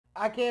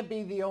I can't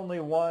be the only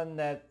one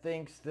that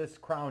thinks this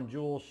Crown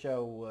Jewel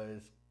show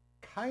was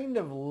kind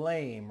of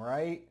lame,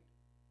 right?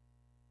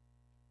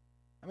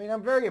 I mean,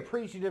 I'm very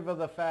appreciative of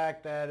the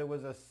fact that it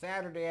was a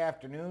Saturday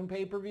afternoon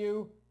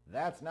pay-per-view.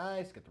 That's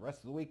nice. Get the rest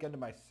of the weekend to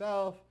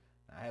myself.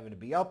 Not having to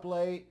be up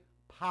late.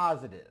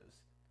 Positives.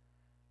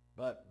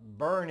 But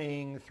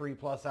burning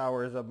 3+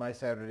 hours of my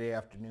Saturday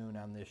afternoon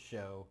on this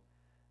show,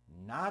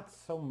 not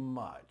so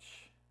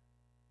much.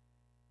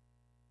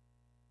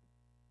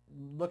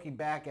 Looking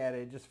back at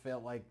it, it just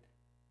felt like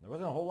there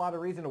wasn't a whole lot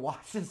of reason to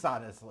watch this,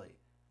 honestly.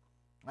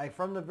 Like,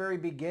 from the very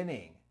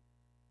beginning,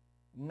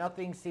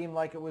 nothing seemed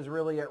like it was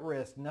really at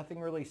risk. Nothing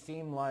really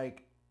seemed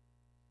like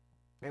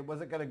it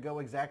wasn't going to go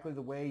exactly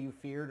the way you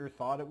feared or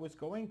thought it was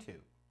going to.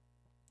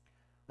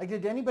 Like,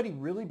 did anybody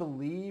really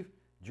believe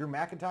Drew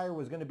McIntyre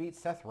was going to beat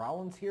Seth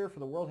Rollins here for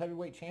the World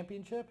Heavyweight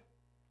Championship?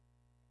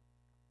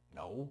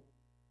 No.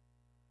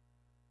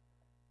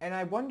 And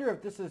I wonder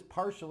if this is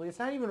partially, it's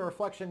not even a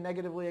reflection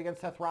negatively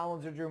against Seth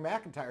Rollins or Drew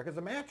McIntyre, because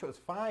the match was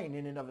fine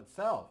in and of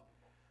itself.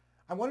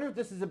 I wonder if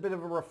this is a bit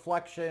of a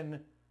reflection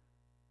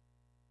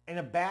in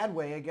a bad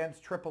way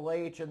against Triple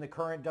H and the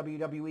current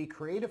WWE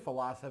creative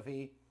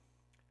philosophy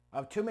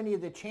of too many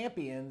of the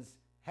champions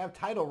have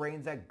title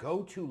reigns that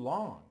go too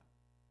long.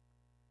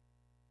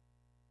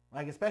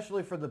 Like,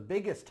 especially for the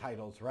biggest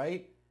titles,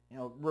 right? You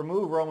know,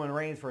 remove Roman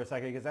Reigns for a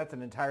second because that's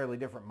an entirely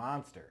different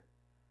monster.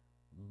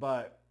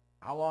 But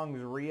how long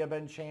has Rhea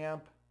been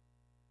champ?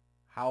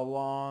 How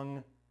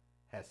long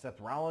has Seth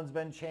Rollins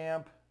been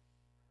champ?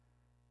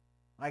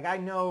 Like, I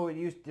know it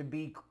used to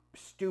be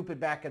stupid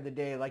back in the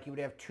day. Like, you would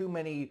have too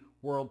many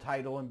world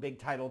title and big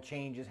title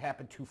changes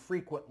happen too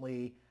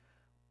frequently.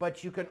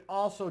 But you can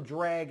also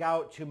drag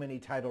out too many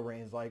title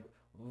reigns. Like,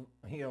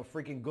 you know,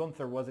 freaking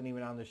Gunther wasn't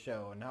even on the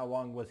show. And how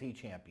long was he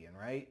champion,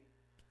 right?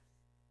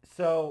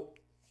 So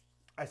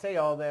I say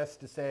all this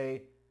to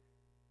say,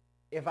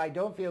 if I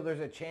don't feel there's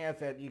a chance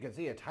that you can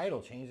see a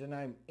title change, then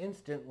I'm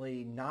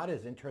instantly not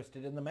as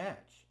interested in the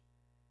match.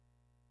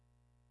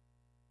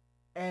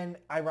 And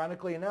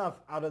ironically enough,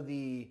 out of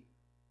the,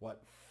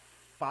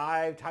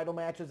 5 title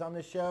matches on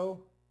this show?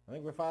 I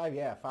think we're 5.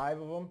 Yeah,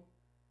 5 of them.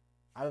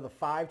 Out of the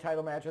 5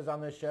 title matches on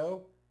this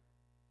show,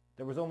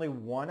 there was only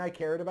one I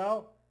cared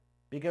about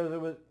because there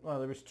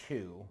was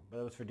 2, but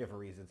that was for different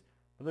reasons.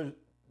 But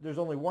there's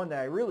only one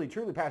that I really,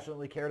 truly,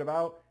 passionately cared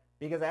about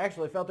because I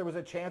actually felt there was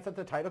a chance that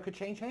the title could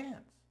change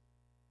hands.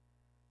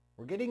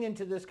 We're getting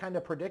into this kind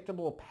of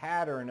predictable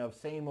pattern of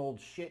same old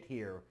shit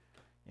here.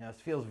 You know,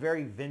 this feels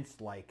very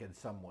Vince-like in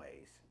some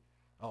ways.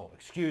 Oh,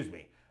 excuse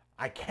me.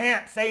 I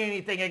can't say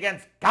anything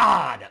against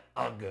God,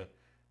 ugh,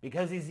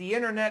 because he's the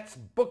internet's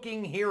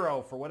booking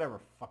hero for whatever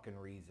fucking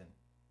reason.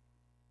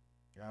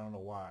 I don't know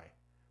why.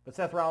 But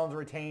Seth Rollins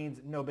retains,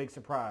 no big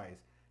surprise.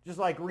 Just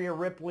like Rhea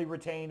Ripley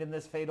retained in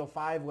this Fatal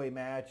 5-Way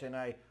match, and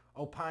I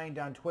opined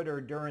on Twitter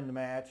during the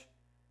match,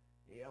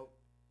 you know,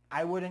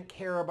 I wouldn't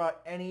care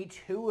about any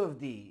 2 of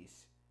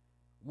these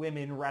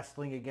women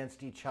wrestling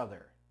against each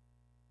other.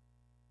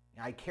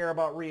 I care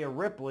about Rhea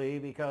Ripley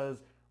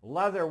because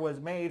leather was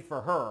made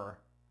for her.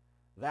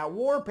 That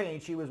war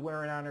paint she was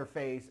wearing on her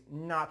face,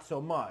 not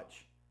so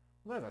much.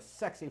 That's a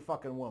sexy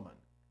fucking woman.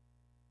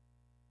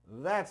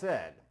 That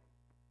said,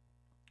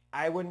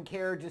 I wouldn't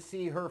care to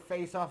see her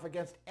face off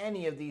against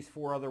any of these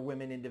 4 other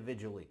women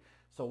individually.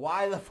 So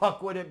why the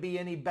fuck would it be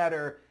any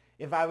better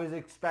if I was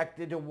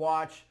expected to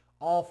watch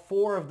all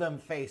 4 of them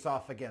face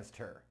off against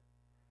her?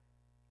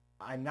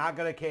 I'm not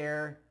going to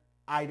care.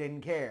 I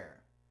didn't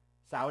care.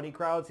 Saudi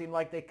crowd seemed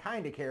like they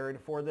kind of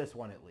cared for this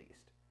one at least.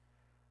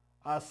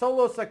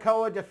 Solo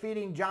Sikoa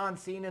defeating John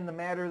Cena in the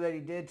manner that he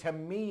did, to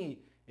me,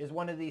 is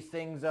one of these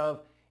things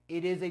of,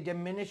 it is a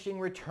diminishing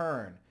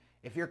return.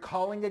 If you're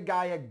calling a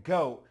guy a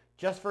goat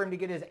just for him to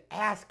get his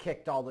ass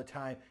kicked all the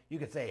time, you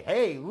could say,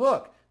 hey,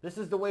 look, this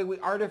is the way we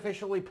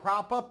artificially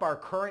prop up our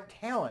current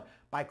talent,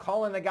 by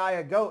calling the guy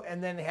a goat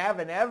and then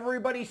having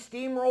everybody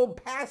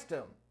steamrolled past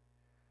him.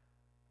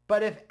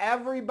 But if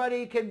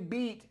everybody can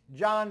beat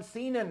John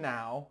Cena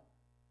now,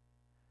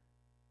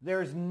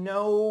 there's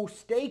no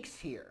stakes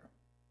here.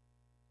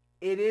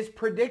 It is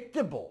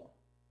predictable.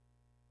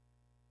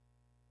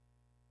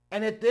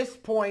 And at this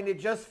point, it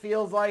just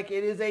feels like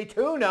it is a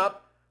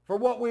tune-up for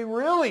what we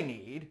really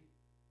need.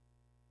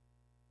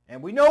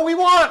 And we know we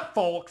want,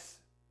 folks.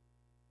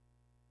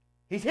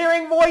 He's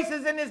hearing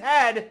voices in his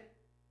head.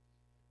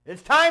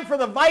 It's time for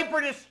the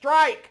Viper to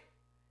strike.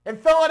 In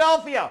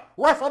Philadelphia,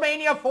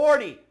 WrestleMania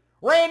 40.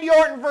 Randy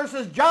Orton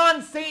versus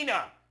John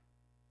Cena.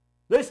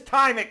 This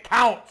time it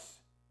counts.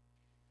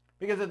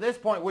 Because at this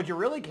point, would you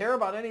really care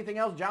about anything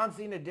else John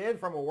Cena did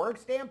from a work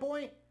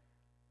standpoint?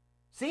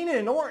 Cena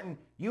and Orton,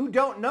 you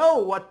don't know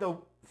what the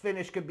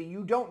finish could be.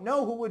 You don't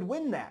know who would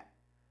win that.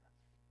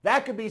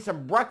 That could be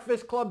some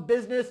Breakfast Club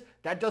business.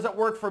 That doesn't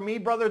work for me,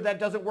 brother. That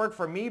doesn't work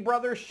for me,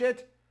 brother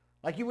shit.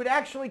 Like, you would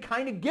actually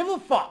kind of give a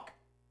fuck.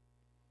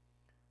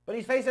 But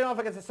he's facing off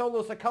against a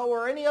Solo Sikoa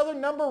or any other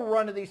number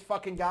run of these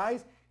fucking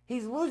guys.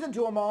 He's losing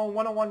to them all in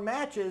one-on-one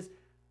matches.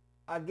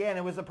 Again,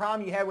 it was the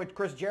problem you had with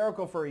Chris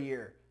Jericho for a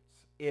year.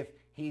 If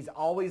He's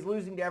always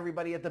losing to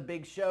everybody at the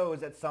big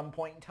shows at some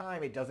point in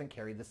time. It doesn't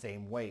carry the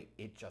same weight.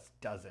 It just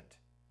doesn't.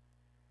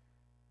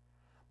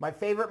 My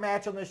favorite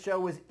match on this show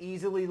was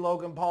easily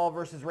Logan Paul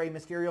versus Rey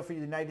Mysterio for the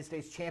United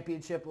States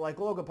Championship. Like,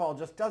 Logan Paul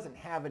just doesn't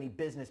have any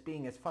business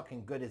being as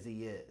fucking good as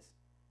he is.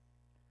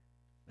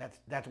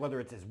 That's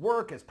whether it's his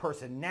work, his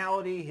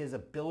personality, his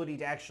ability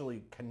to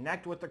actually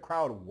connect with the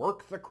crowd,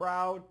 work the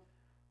crowd.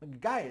 The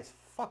guy is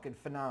fucking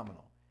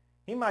phenomenal.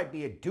 He might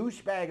be a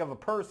douchebag of a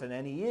person,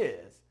 and he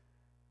is.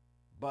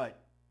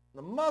 But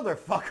the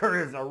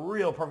motherfucker is a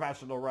real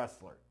professional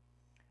wrestler.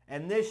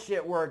 And this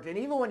shit worked. And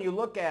even when you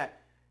look at,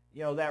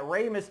 that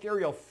Rey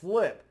Mysterio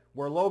flip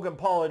where Logan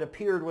Paul, it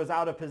appeared, was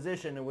out of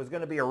position and was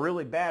going to be a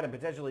really bad and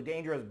potentially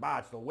dangerous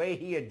botch, the way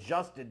he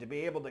adjusted to be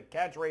able to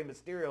catch Rey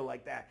Mysterio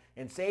like that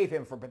and save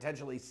him from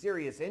potentially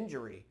serious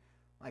injury,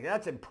 like,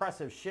 that's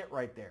impressive shit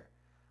right there.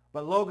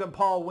 But Logan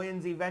Paul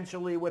wins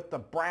eventually with the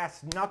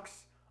brass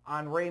knucks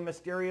on Rey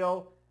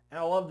Mysterio, and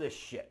I love this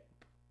shit.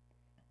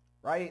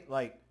 Right?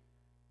 Like,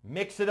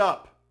 mix it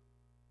up.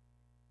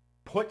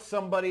 Put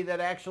somebody that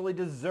actually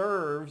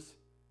deserves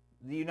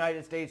the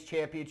United States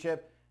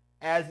Championship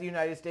as the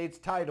United States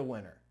title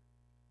winner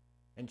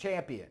and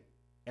champion.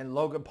 And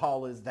Logan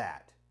Paul is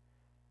that.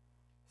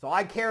 So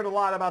I cared a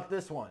lot about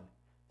this one.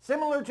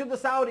 Similar to the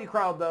Saudi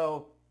crowd,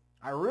 though,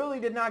 I really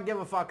did not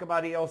give a fuck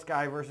about Io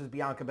Sky versus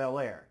Bianca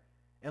Belair.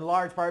 In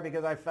large part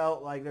because I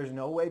felt like there's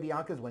no way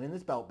Bianca's winning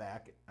this belt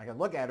back. I can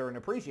look at her and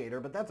appreciate her,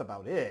 but that's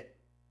about it.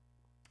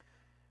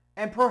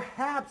 And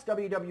perhaps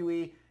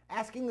WWE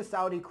asking the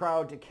Saudi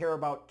crowd to care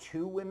about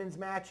 2 women's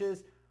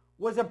matches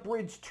was a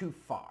bridge too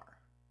far.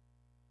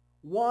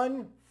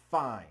 1,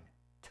 fine.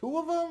 2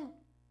 of them?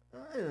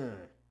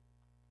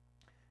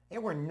 They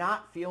were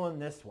not feeling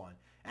this one.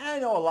 And I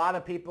know a lot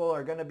of people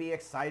are going to be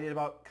excited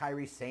about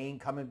Kairi Sane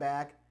coming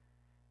back.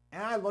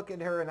 And I look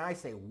at her and I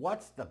say,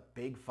 what's the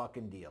big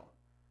fucking deal?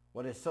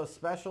 What is so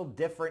special,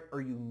 different,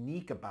 or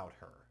unique about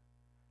her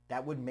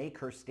that would make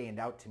her stand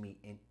out to me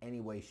in any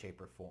way,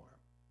 shape, or form?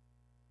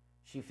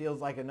 She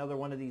feels like another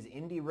one of these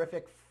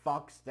indie-rific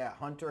fucks that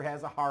Hunter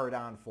has a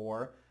hard-on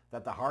for,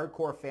 that the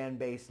hardcore fan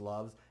base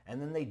loves, and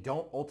then they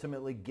don't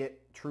ultimately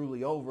get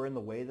truly over in the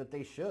way that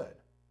they should.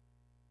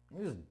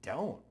 You just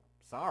don't.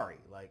 Sorry.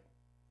 Like,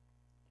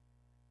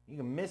 you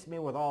can miss me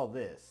with all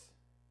this.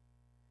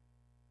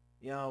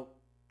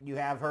 You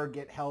have her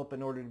get help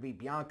in order to beat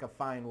Bianca,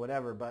 fine,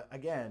 whatever. But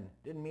again,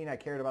 didn't mean I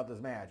cared about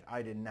this match.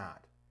 I did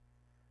not.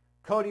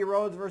 Cody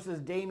Rhodes versus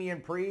Damian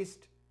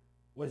Priest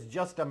was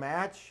just a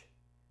match.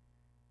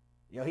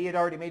 He had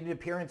already made an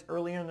appearance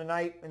earlier in the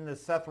night in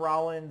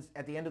the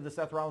at the end of the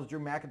Seth Rollins-Drew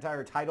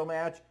McIntyre title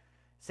match.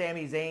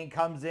 Sami Zayn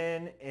comes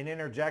in and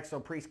interjects so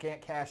Priest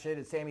can't cash it,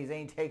 and Sami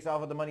Zayn takes off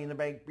with the Money in the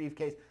Bank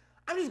briefcase.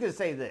 I'm just going to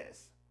say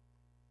this.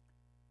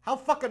 How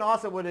fucking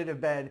awesome would it have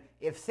been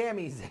if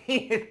Sami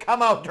Zayn had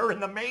come out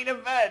during the main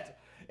event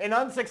and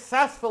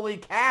unsuccessfully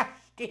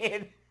cashed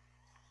in?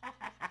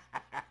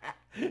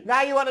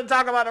 Now you want to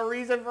talk about a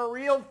reason for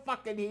real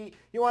fucking heat.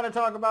 You want to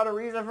talk about a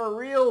reason for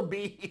real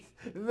beef.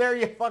 There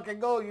you fucking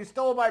go. You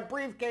stole my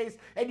briefcase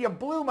and you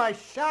blew my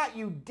shot,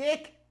 you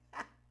dick.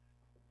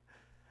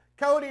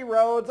 Cody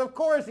Rhodes, of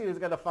course he was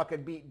going to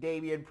fucking beat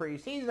Damian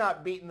Priest. He's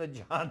not beating the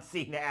John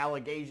Cena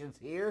allegations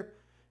here.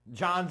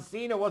 John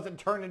Cena wasn't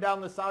turning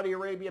down the Saudi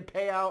Arabia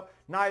payout.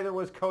 Neither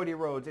was Cody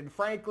Rhodes. And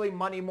frankly,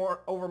 money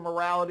more over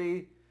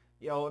morality.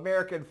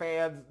 American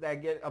fans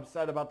that get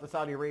upset about the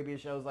Saudi Arabia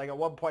shows, like, at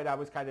one point I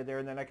was kind of there,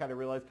 and then I kind of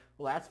realized,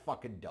 well, that's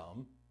fucking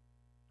dumb.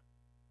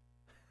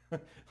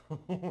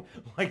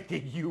 Like, the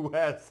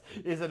U.S.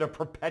 isn't a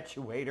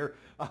perpetuator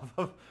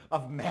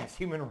of mass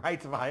human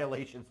rights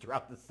violations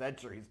throughout the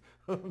centuries.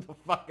 Who the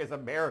fuck is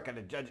America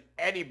to judge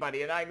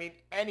anybody, and I mean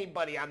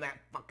anybody, on that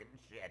fucking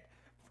shit?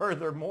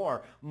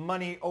 Furthermore,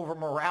 money over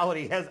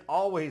morality has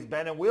always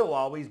been and will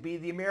always be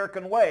the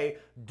American way.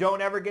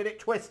 Don't ever get it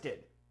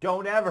twisted.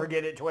 Don't ever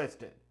get it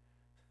twisted.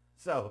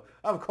 So,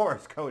 of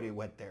course, Cody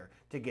went there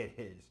to get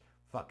his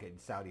fucking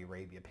Saudi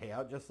Arabia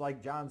payout, just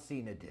like John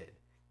Cena did.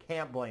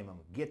 Can't blame him.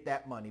 Get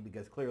that money,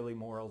 because clearly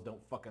morals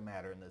don't fucking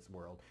matter in this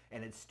world,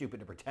 and it's stupid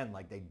to pretend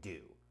like they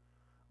do.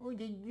 Or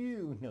they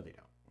do. No, they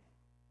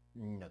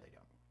don't. No, they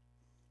don't.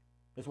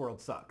 This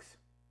world sucks.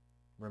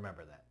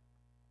 Remember that.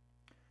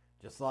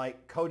 Just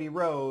like Cody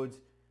Rhodes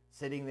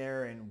sitting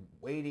there and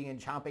waiting and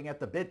chomping at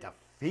the bit to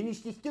finish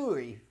the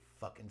story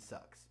fucking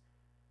sucks.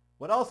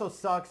 What also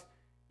sucks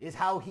is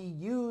how he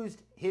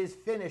used his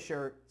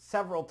finisher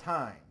several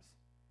times.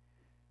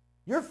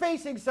 You're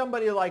facing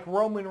somebody like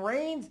Roman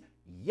Reigns?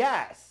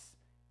 Yes.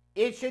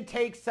 It should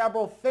take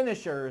several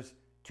finishers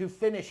to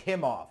finish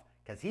him off,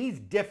 because he's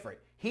different.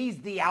 He's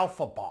the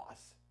alpha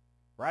boss,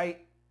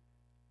 right?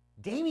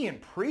 Damian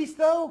Priest,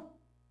 though?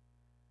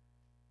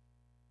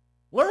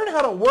 Learn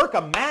how to work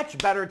a match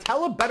better,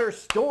 tell a better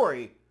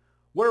story,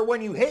 where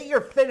when you hit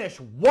your finish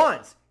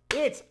once,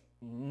 it's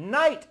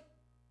night.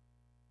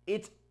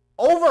 It's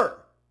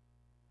over.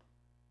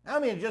 I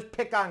mean, just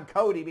pick on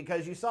Cody,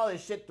 because you saw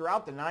this shit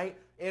throughout the night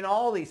in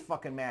all these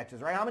fucking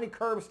matches, right? How many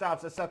curb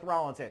stops has Seth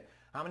Rollins hit?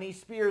 How many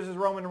spears has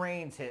Roman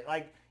Reigns hit?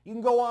 Like, you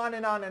can go on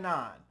and on and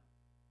on.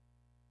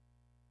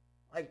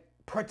 Like,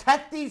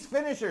 protect these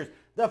finishers.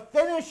 The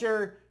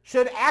finisher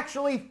should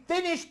actually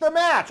finish the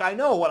match. I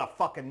know, what a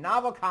fucking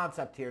novel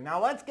concept here.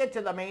 Now let's get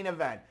to the main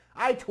event.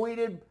 I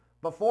tweeted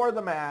before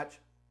the match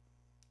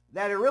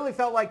that it really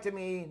felt like to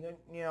me,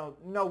 you know,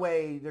 no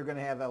way they're going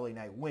to have LA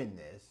Knight win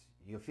this.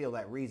 You feel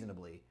that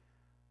reasonably.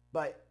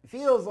 But it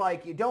feels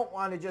like you don't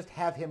want to just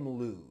have him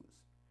lose.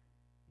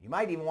 You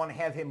might even want to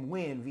have him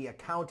win via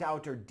count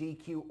out or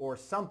DQ or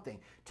something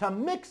to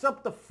mix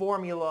up the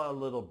formula a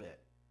little bit.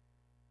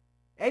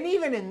 And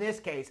even in this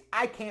case,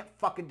 I can't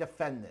fucking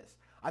defend this.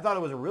 I thought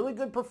it was a really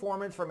good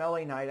performance from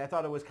LA Knight. I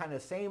thought it was kind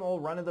of the same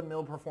old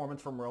run-of-the-mill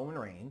performance from Roman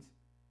Reigns.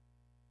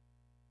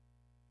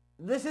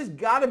 This has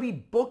got to be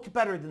booked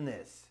better than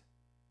this.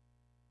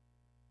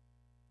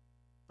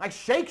 Like,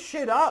 shake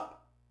shit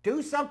up.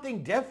 Do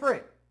something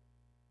different.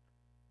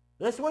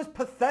 This was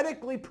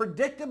pathetically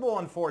predictable,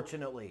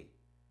 unfortunately.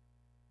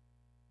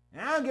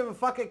 And I don't give a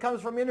fuck if it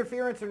comes from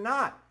interference or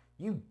not.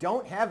 You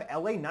don't have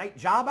LA Knight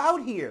job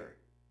out here.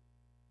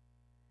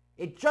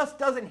 It just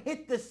doesn't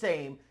hit the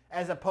same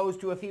as opposed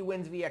to if he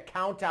wins via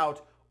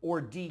countout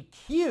or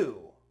DQ.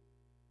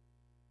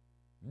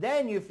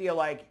 Then you feel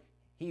like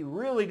he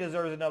really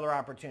deserves another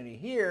opportunity.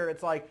 Here,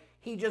 it's like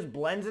he just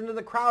blends into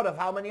the crowd of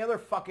how many other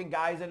fucking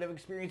guys that have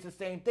experienced the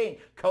same thing.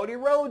 Cody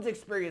Rhodes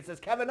experienced this.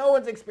 Kevin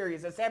Owens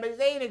experienced this. Sami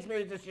Zayn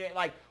experienced this shit.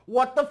 Like,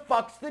 what the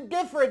fuck's the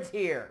difference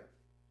here?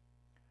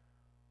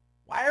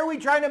 Why are we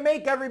trying to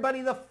make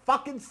everybody the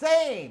fucking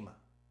same?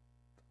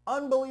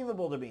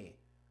 Unbelievable to me.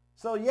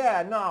 So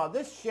yeah, no,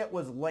 this shit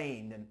was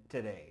lame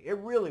today. It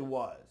really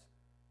was.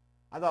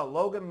 I thought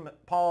Logan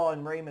Paul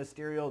and Rey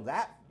Mysterio,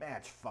 that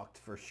match fucked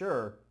for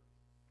sure.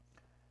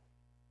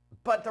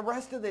 But the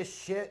rest of this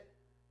shit,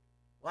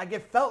 like,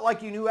 it felt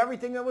like you knew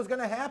everything that was going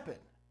to happen.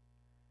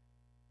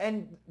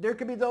 And there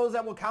could be those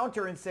that will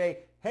counter and say,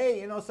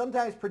 hey, you know,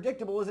 sometimes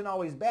predictable isn't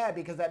always bad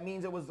because that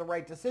means it was the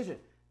right decision.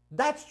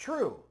 That's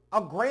true.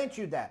 I'll grant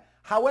you that.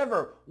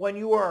 However, when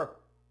you are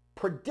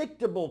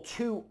predictable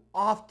too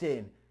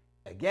often,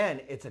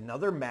 again, it's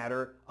another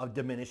matter of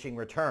diminishing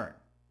return.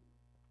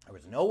 There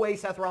was no way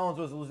Seth Rollins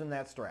was losing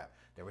that strap.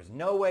 There was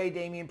no way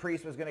Damian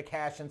Priest was going to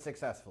cash in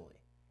successfully.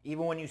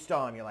 Even when you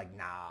saw him, you're like,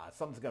 nah,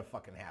 something's going to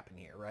fucking happen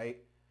here, right?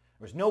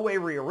 There was no way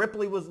Rhea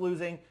Ripley was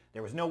losing.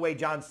 There was no way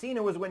John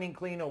Cena was winning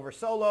clean over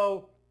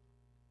Solo.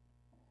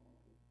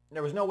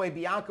 There was no way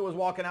Bianca was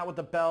walking out with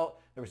the belt.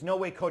 There was no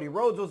way Cody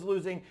Rhodes was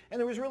losing. And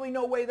there was really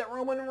no way that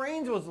Roman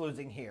Reigns was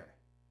losing here.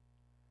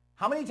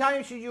 How many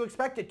times should you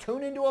expect to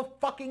tune into a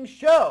fucking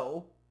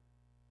show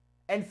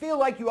and feel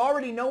like you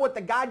already know what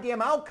the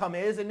goddamn outcome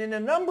is, and in a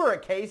number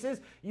of cases,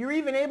 you're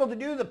even able to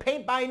do the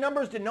paint by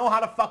numbers to know how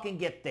to fucking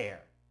get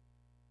there?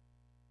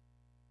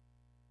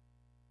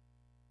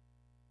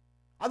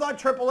 I thought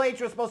Triple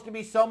H was supposed to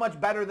be so much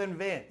better than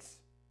Vince.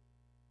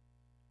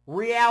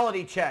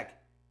 Reality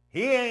check.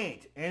 He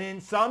ain't. And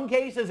in some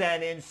cases,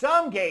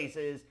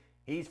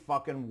 he's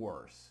fucking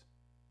worse.